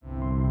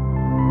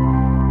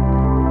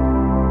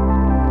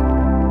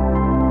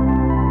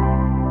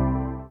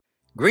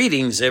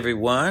Greetings,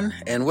 everyone,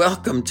 and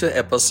welcome to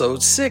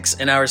episode 6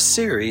 in our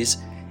series,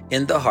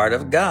 In the Heart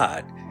of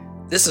God.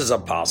 This is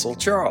Apostle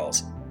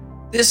Charles.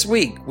 This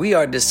week, we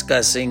are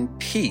discussing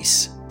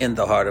peace in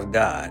the heart of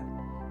God.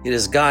 It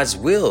is God's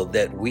will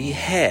that we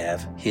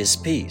have His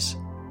peace.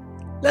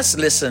 Let's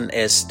listen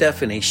as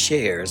Stephanie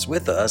shares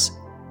with us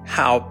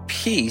how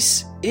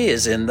peace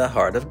is in the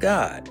heart of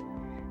God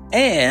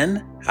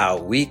and how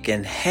we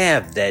can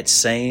have that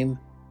same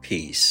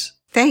peace.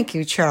 Thank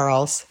you,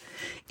 Charles.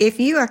 If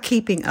you are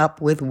keeping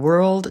up with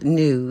world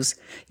news,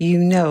 you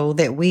know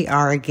that we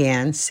are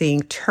again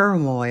seeing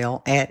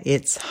turmoil at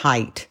its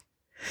height.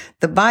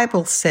 The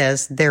Bible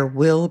says there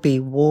will be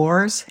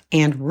wars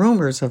and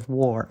rumors of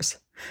wars.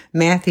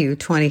 Matthew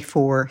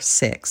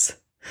 24:6.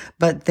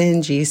 But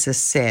then Jesus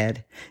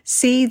said,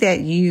 "See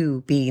that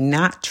you be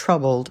not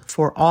troubled,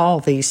 for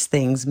all these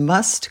things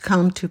must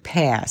come to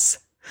pass,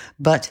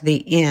 but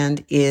the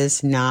end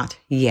is not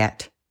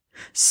yet."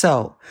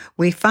 So,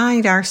 we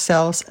find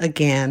ourselves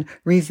again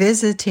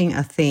revisiting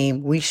a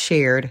theme we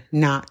shared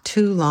not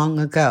too long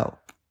ago.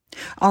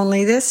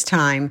 Only this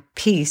time,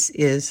 peace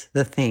is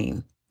the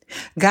theme.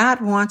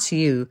 God wants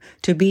you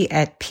to be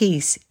at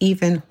peace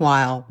even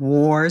while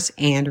wars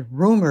and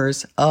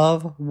rumors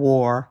of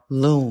war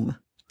loom.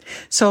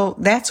 So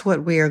that's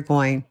what we are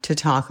going to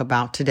talk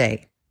about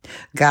today.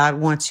 God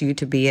wants you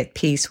to be at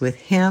peace with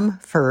Him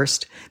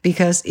first,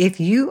 because if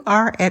you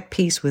are at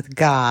peace with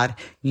God,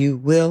 you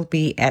will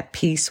be at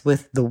peace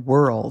with the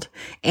world,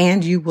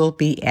 and you will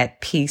be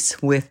at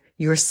peace with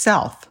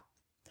yourself.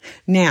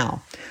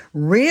 Now,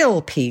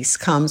 real peace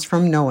comes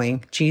from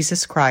knowing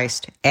Jesus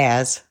Christ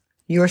as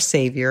your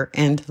Savior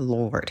and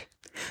Lord.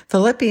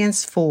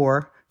 Philippians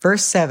 4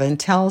 Verse 7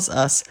 tells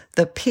us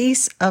the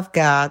peace of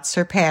God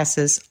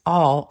surpasses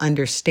all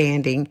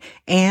understanding,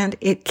 and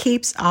it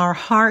keeps our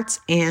hearts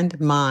and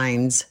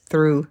minds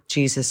through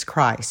Jesus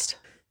Christ.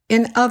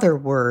 In other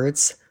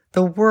words,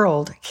 the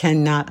world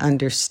cannot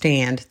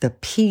understand the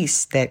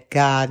peace that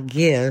God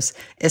gives,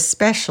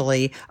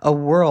 especially a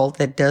world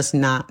that does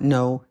not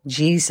know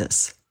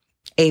Jesus,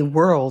 a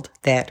world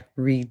that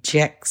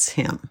rejects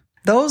Him.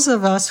 Those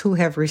of us who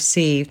have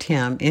received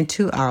Him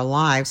into our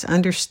lives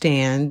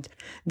understand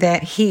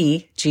that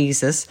He,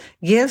 Jesus,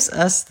 gives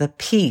us the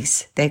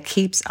peace that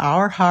keeps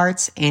our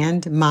hearts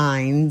and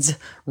minds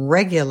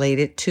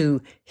regulated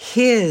to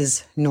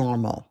His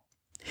normal.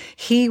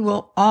 He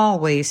will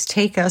always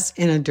take us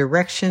in a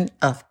direction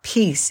of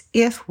peace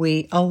if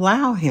we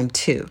allow Him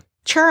to.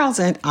 Charles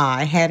and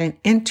I had an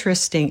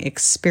interesting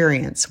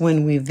experience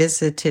when we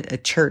visited a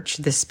church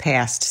this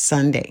past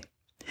Sunday.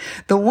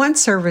 The one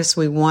service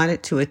we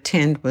wanted to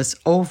attend was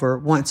over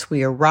once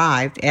we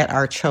arrived at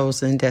our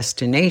chosen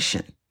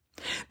destination.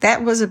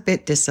 That was a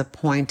bit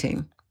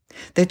disappointing.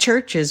 The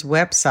church's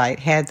website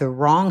had the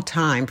wrong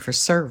time for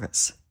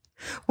service.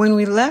 When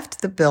we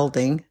left the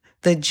building,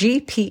 the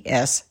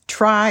GPS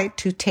tried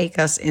to take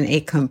us in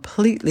a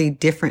completely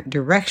different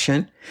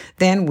direction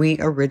than we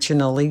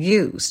originally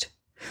used.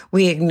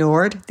 We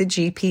ignored the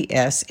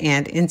GPS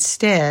and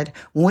instead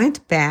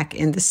went back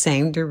in the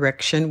same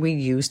direction we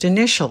used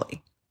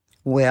initially.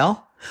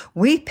 Well,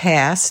 we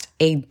passed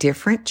a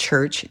different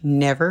church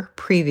never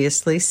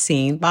previously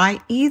seen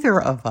by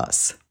either of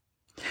us.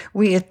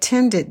 We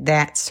attended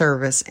that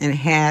service and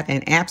had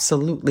an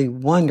absolutely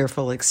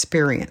wonderful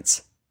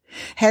experience.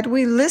 Had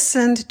we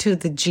listened to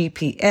the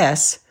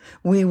GPS,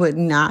 we would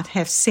not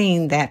have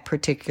seen that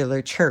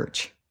particular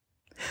church.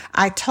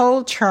 I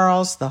told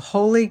Charles the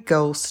Holy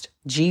Ghost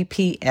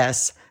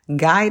GPS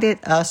guided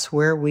us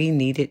where we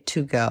needed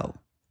to go.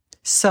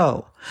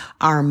 So,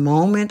 our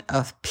moment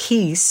of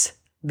peace,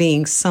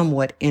 being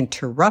somewhat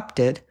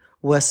interrupted,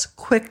 was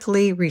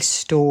quickly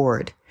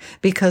restored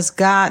because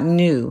God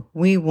knew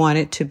we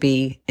wanted to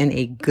be in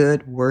a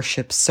good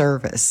worship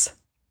service.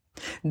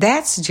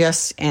 That's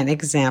just an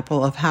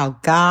example of how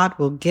God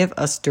will give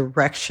us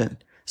direction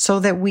so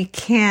that we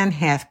can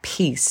have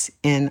peace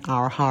in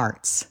our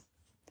hearts.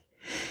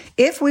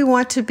 If we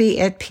want to be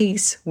at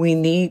peace, we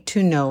need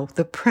to know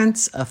the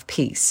Prince of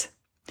Peace.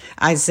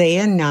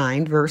 Isaiah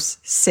 9 verse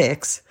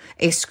 6,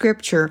 a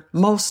scripture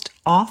most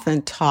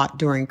often taught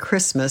during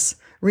Christmas,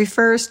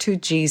 refers to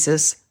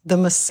Jesus, the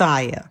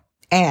Messiah,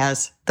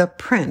 as the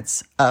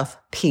Prince of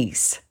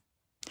Peace.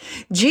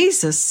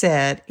 Jesus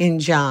said in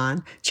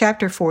John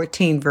chapter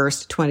 14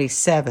 verse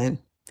 27,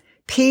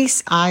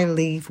 "Peace I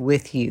leave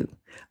with you,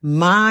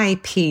 my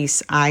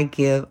peace I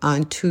give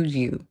unto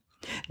you.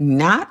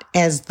 Not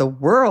as the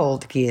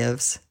world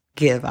gives,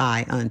 give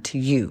I unto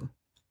you."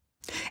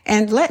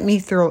 And let me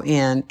throw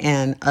in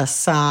an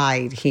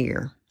aside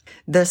here.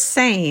 The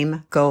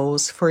same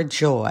goes for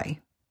joy.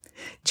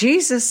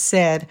 Jesus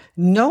said,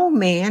 "No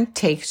man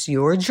takes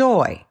your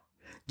joy."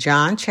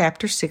 John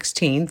chapter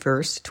 16,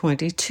 verse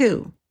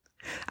 22.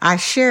 I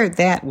shared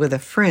that with a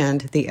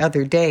friend the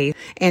other day,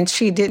 and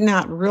she did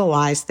not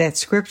realize that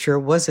scripture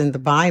was in the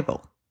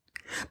Bible.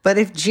 But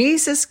if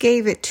Jesus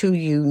gave it to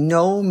you,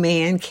 no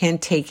man can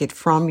take it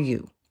from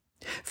you.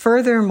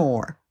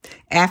 Furthermore,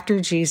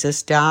 after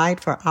Jesus died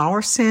for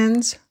our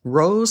sins,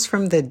 rose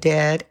from the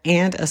dead,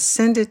 and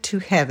ascended to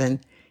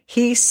heaven,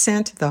 He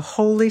sent the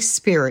Holy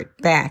Spirit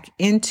back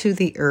into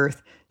the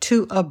earth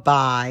to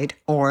abide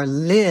or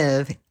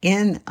live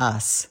in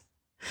us.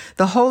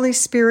 The Holy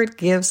Spirit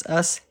gives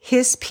us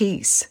His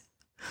peace,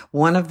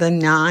 one of the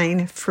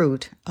 9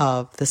 fruit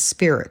of the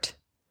Spirit.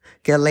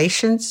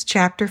 Galatians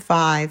chapter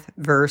 5,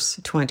 verse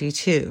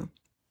 22.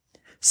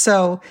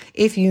 So,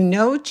 if you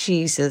know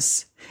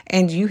Jesus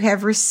and you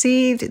have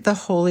received the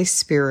Holy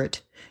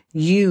Spirit,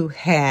 you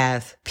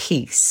have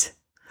peace,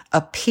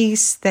 a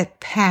peace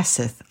that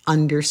passeth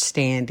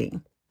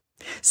understanding.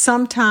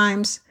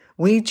 Sometimes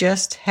we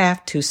just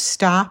have to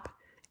stop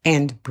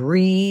and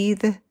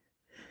breathe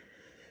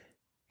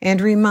and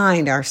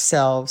remind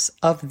ourselves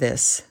of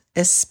this,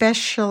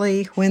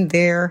 especially when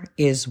there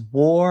is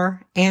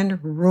war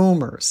and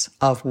rumors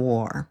of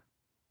war.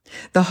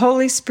 The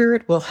Holy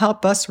Spirit will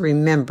help us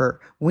remember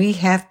we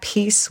have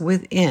peace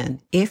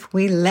within if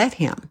we let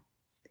Him.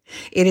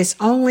 It is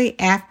only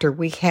after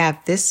we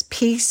have this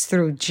peace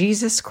through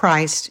Jesus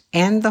Christ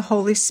and the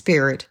Holy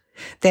Spirit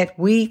that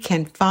we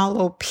can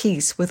follow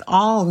peace with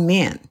all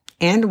men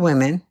and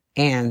women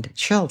and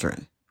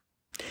children.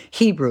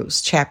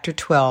 Hebrews chapter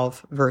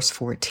 12, verse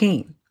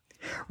 14.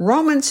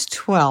 Romans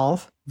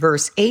 12,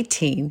 verse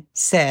 18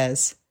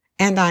 says,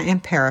 and I am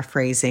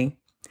paraphrasing,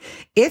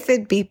 if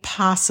it be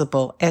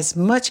possible, as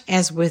much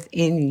as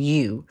within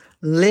you,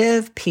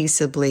 live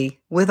peaceably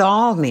with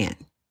all men.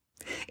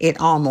 It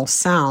almost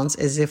sounds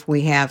as if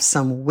we have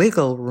some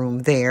wiggle room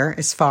there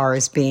as far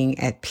as being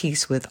at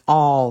peace with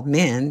all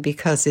men,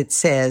 because it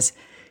says,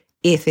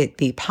 if it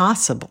be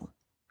possible.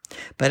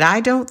 But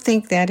I don't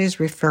think that is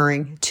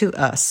referring to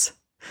us.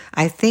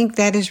 I think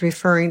that is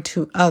referring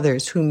to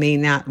others who may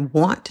not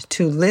want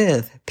to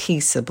live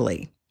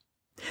peaceably.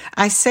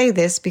 I say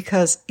this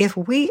because if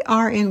we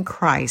are in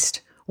Christ,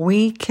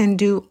 we can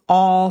do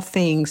all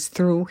things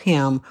through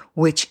Him,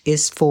 which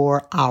is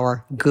for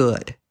our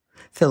good.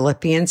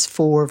 Philippians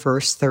 4,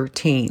 verse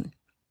 13.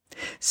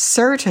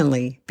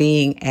 Certainly,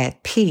 being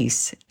at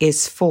peace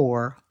is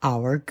for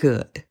our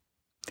good.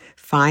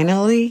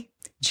 Finally,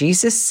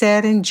 Jesus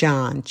said in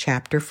John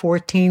chapter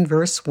 14,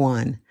 verse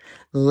 1,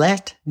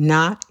 let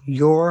not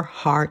your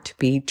heart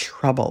be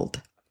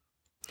troubled.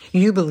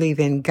 You believe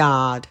in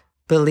God,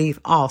 believe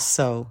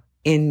also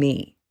in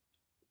me.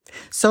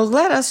 So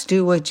let us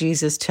do what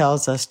Jesus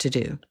tells us to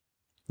do.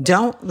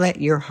 Don't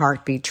let your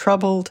heart be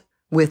troubled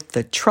with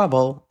the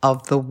trouble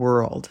of the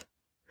world.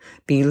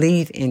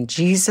 Believe in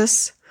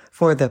Jesus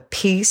for the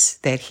peace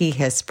that He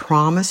has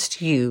promised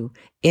you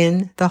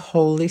in the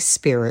Holy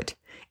Spirit,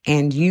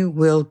 and you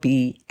will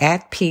be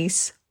at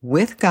peace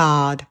with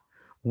God,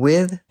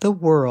 with the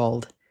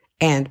world,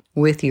 and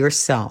with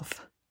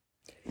yourself.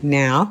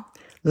 Now,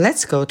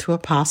 let's go to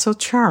Apostle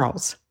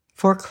Charles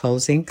for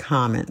closing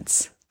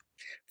comments.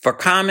 For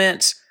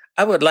comments,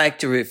 I would like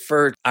to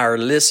refer our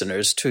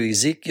listeners to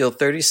Ezekiel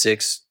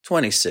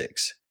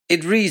 36:26.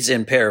 It reads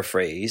in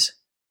paraphrase,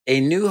 a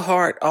new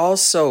heart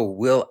also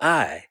will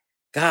I,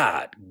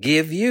 God,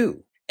 give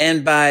you,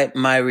 and by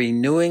my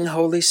renewing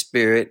Holy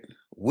Spirit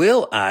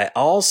will I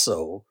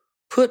also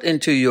put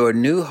into your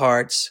new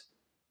hearts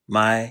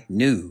my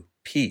new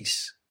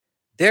peace.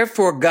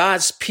 Therefore,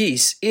 God's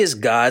peace is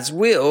God's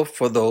will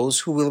for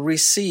those who will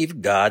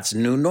receive God's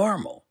new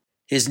normal.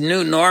 His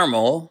new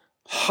normal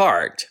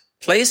heart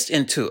placed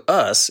into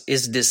us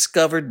is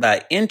discovered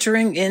by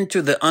entering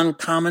into the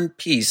uncommon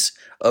peace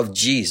of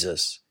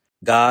Jesus,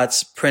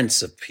 God's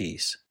Prince of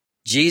Peace.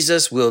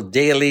 Jesus will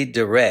daily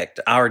direct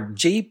our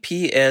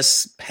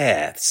GPS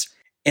paths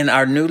in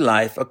our new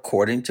life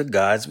according to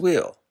God's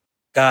will.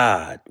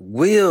 God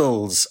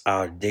wills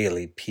our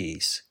daily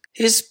peace.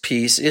 His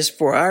peace is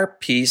for our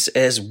peace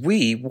as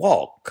we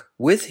walk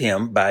with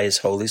Him by His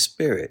Holy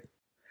Spirit.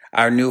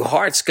 Our new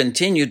hearts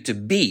continue to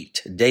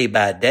beat day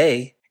by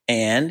day,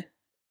 and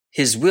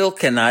His will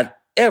cannot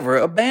ever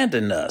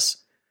abandon us.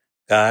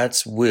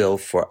 God's will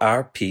for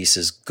our peace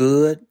is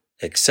good,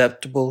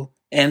 acceptable,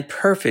 and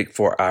perfect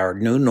for our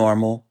new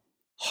normal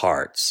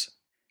hearts.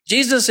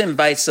 Jesus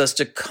invites us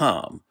to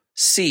come,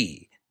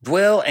 see,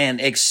 dwell, and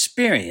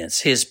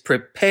experience His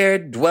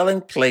prepared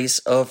dwelling place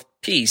of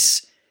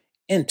peace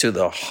into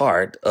the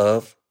heart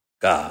of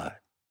God.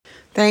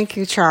 Thank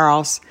you,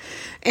 Charles.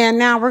 And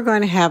now we're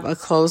going to have a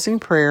closing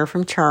prayer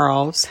from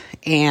Charles,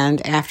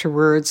 and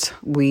afterwards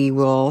we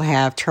will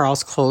have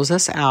Charles close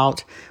us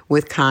out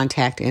with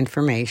contact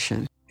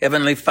information.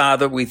 Heavenly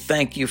Father, we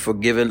thank you for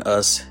giving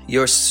us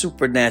your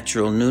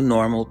supernatural new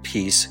normal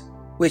peace,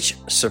 which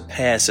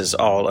surpasses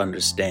all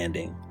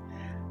understanding.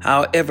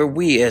 However,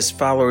 we as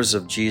followers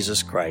of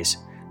Jesus Christ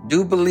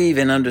do believe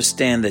and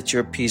understand that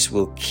your peace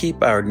will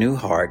keep our new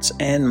hearts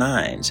and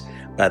minds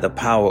by the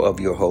power of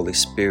your Holy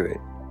Spirit.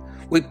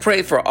 We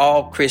pray for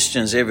all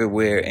Christians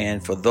everywhere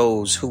and for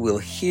those who will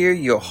hear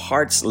your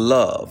heart's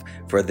love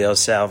for their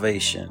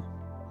salvation.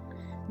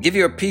 Give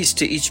your peace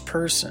to each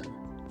person.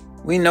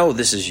 We know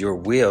this is your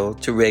will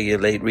to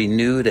regulate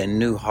renewed and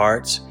new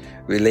hearts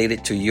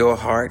related to your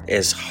heart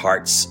as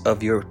hearts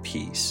of your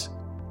peace.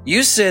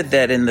 You said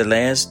that in the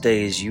last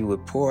days you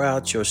would pour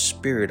out your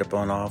Spirit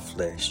upon all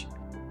flesh.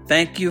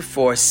 Thank you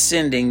for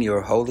sending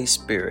your Holy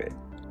Spirit.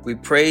 We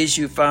praise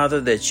you, Father,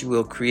 that you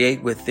will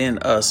create within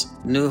us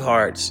new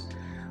hearts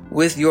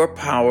with your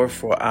power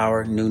for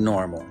our new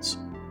normals.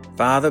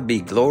 Father,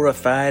 be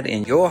glorified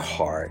in your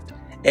heart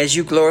as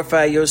you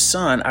glorify your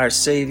Son, our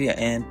Savior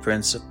and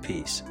Prince of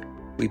Peace.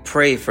 We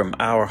pray from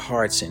our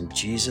hearts in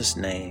Jesus'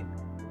 name.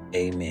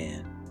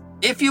 Amen.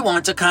 If you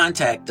want to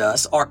contact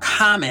us or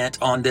comment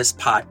on this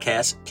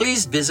podcast,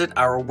 please visit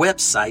our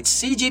website,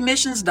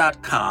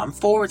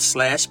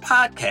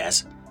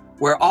 cgmissions.com/podcast,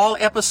 where all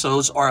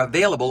episodes are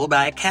available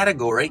by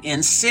category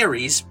in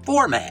series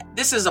format.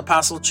 This is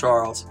Apostle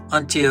Charles.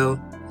 Until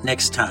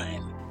next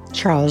time.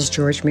 Charles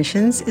George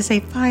Missions is a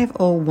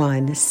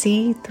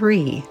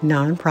 501c3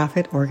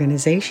 nonprofit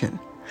organization.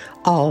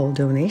 All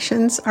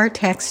donations are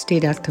tax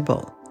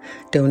deductible.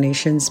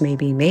 Donations may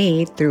be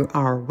made through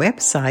our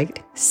website,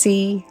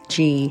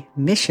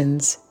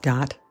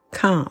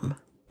 cgmissions.com.